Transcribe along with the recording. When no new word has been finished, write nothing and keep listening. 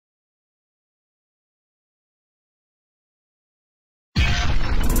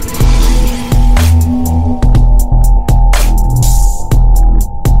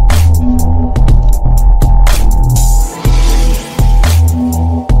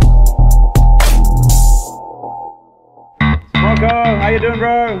doing,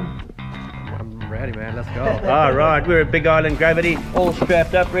 bro? I'm ready, man. Let's go. All right, we're at Big Island Gravity, all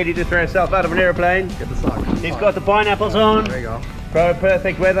strapped up, ready to throw ourselves out of an airplane. Get the sock. He's got the pineapples on. There you go. Bro,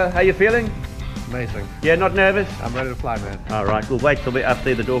 perfect weather. How you feeling? Amazing. Yeah, not nervous? I'm ready to fly, man. All right, we'll wait till we're up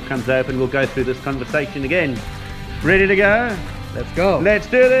there, the door comes open, we'll go through this conversation again. Ready to go? Let's go. Let's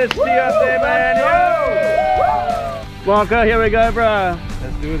do this. See you up there, man. Marco, here we go, bro.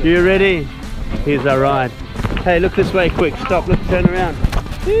 Let's do this. You ready? Here's our ride. Hey, look this way quick. Stop, look, turn around.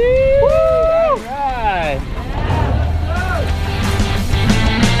 Woo! All right.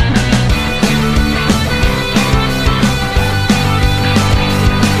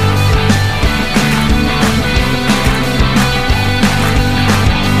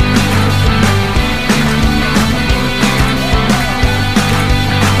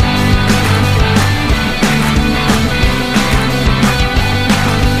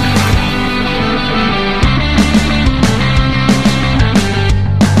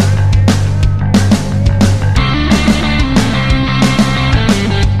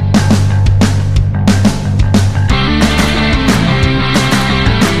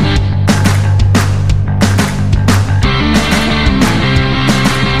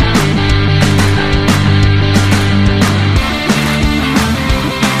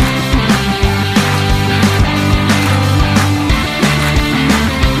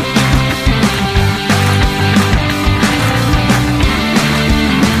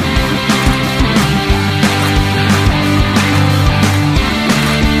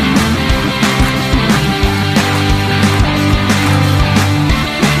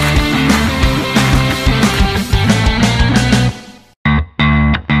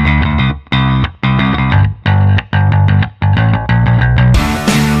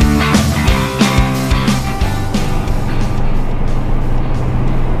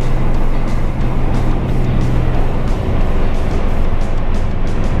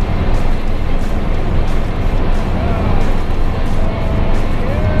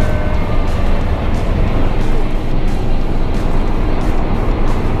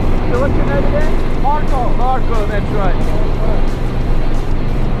 Marco, that's right.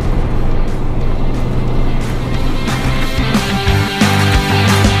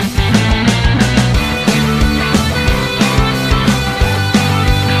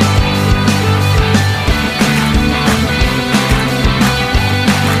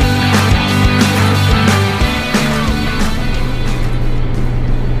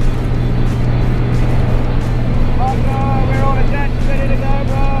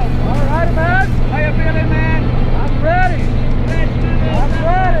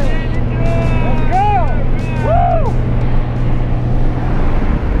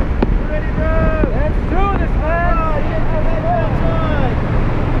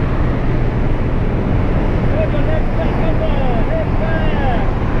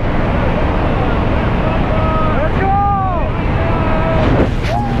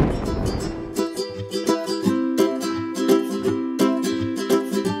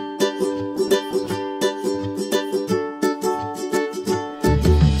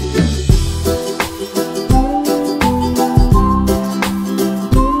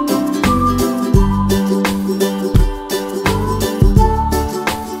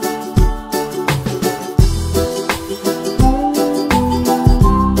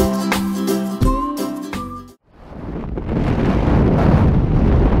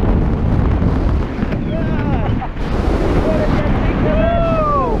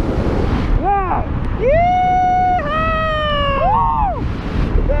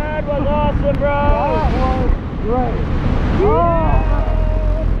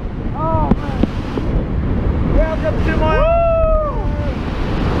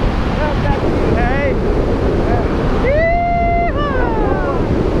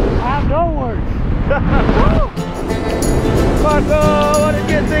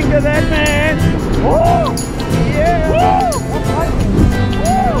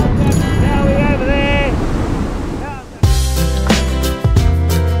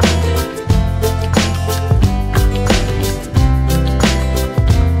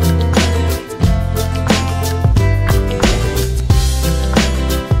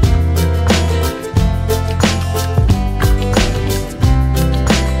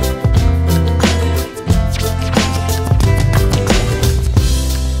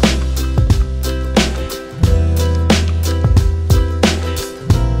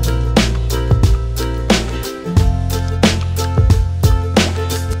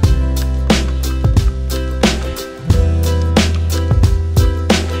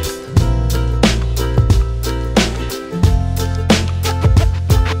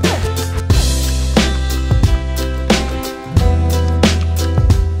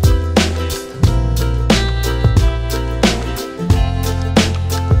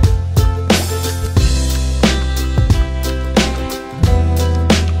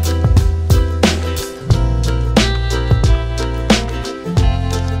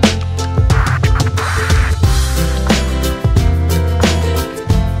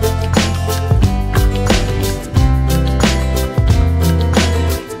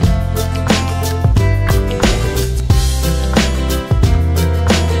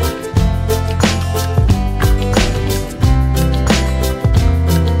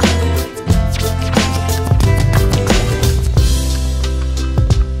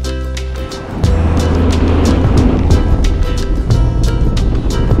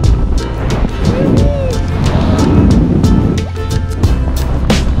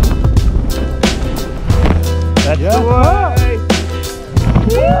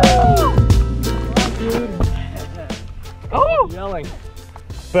 Oh! Yelling.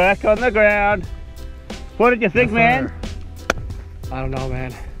 Back on the ground. What did you think, Yes, man? sir. I don't know,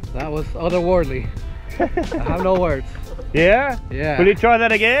 man. That was otherworldly. I have no words. Yeah? Yeah. Will you try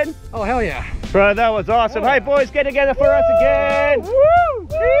that again? Oh, hell yeah. Bro, that was awesome. Oh, Hey, yeah. boys, get together for us again. Woo!